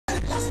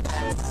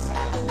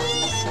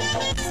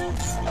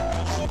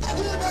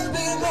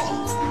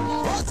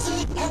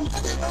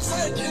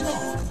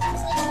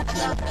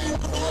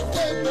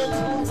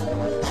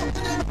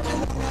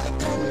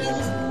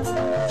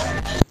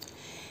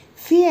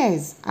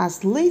Fears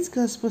as late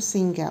gospel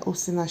singer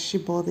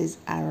Osinachi bodies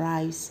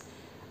arrives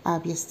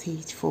Abia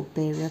State for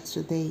burial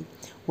today.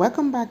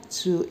 Welcome back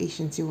to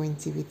Asian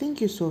TV.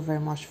 Thank you so very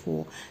much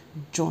for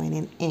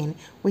joining in.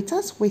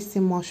 Without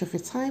wasting much of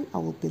your time, I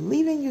will be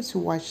leaving you to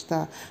watch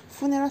the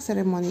funeral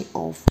ceremony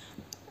of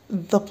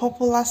the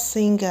popular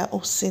singer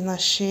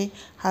Osinachi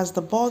as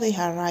the body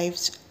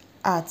arrived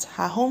at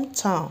her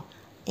hometown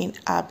in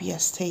Abia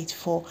State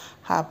for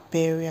her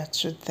burial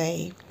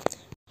today.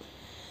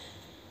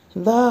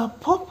 The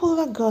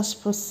popular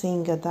gospel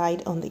singer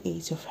died on the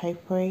 8th of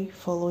April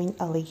following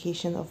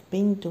allegation of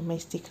being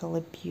domestically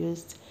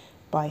abused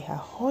by her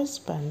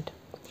husband.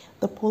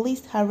 The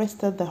police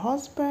arrested the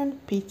husband,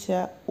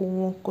 Peter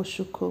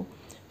Nwachukwu,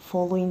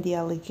 following the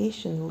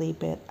allegation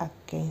labeled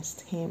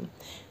against him.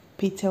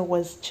 Peter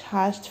was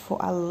charged for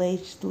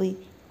allegedly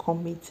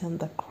committing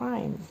the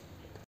crime.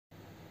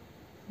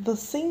 The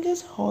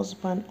singer's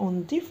husband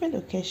on different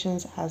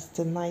occasions has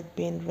denied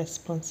being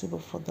responsible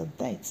for the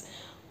deaths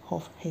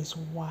of his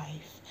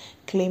wife,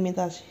 claiming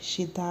that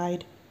she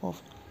died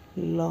of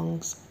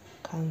lungs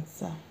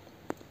cancer.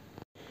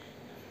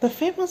 The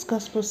famous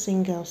gospel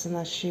singer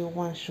Osinachi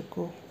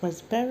Nwachukwu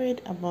was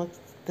buried amongst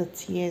the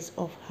tears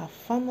of her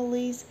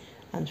families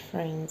and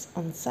friends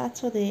on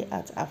Saturday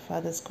at her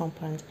father's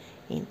compound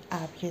in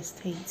Abia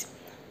State.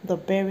 The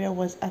burial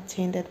was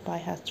attended by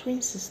her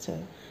twin sister,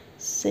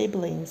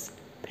 siblings,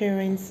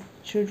 parents,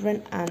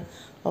 children, and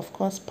of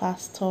course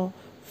pastor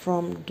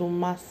from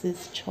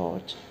Dumasi's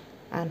church,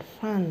 and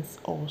fans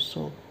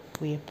also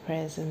were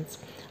present.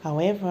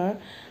 However,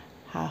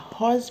 her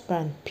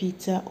husband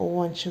Peter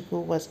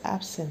Nwachukwu was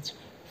absent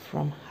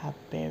from her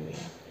burial.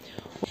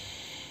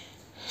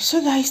 So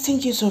guys,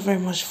 thank you so very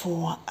much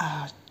for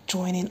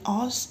joining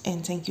us,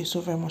 and thank you so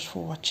very much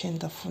for watching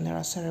the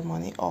funeral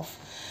ceremony of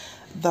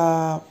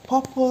the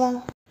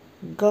popular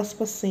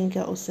gospel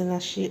singer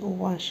Osinachi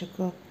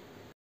Nwachukwu.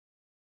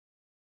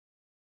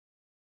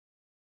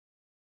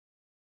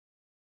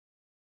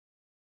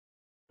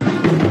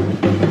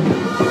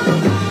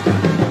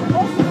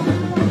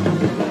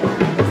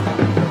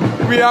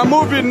 We are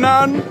moving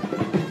now.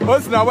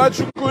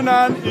 Osinachi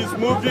Nwachukwu is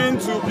moving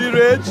to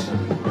village.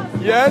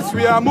 Yes,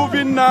 we are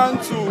moving now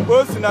to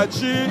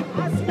Osinachi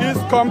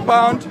East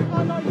compound,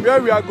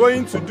 where we are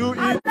going to do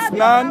it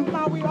now.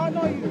 We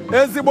honor you. We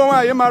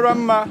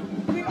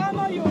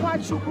honor you,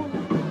 Nwachukwu.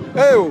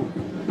 Hey,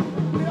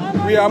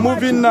 we are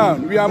moving now.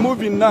 We are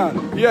moving now.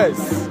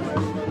 Yes.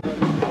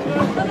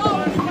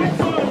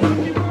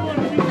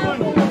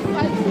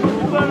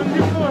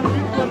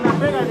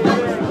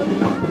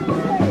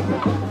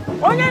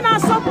 Onye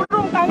na-asọpụrụ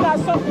nka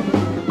ga-asọpụrụ.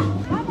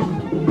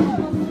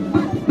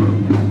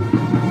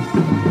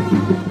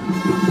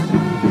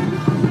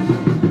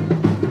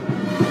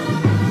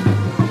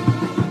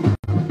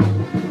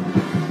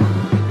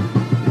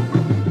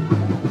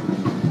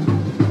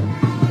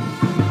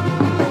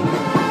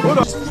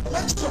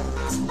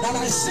 That I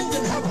sing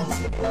in heaven,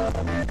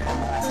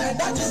 and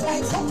that is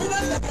my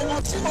confidence that I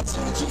will see what's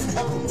in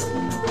heaven.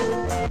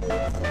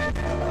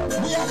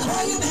 We are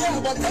crying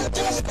here, but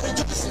angels are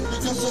rejoicing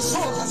because the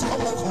soul has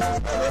come back home.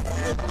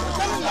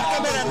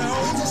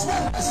 It is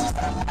well, my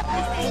sister.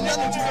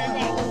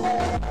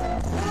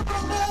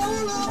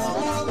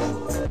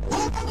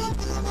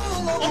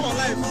 All my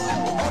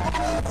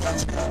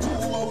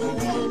life.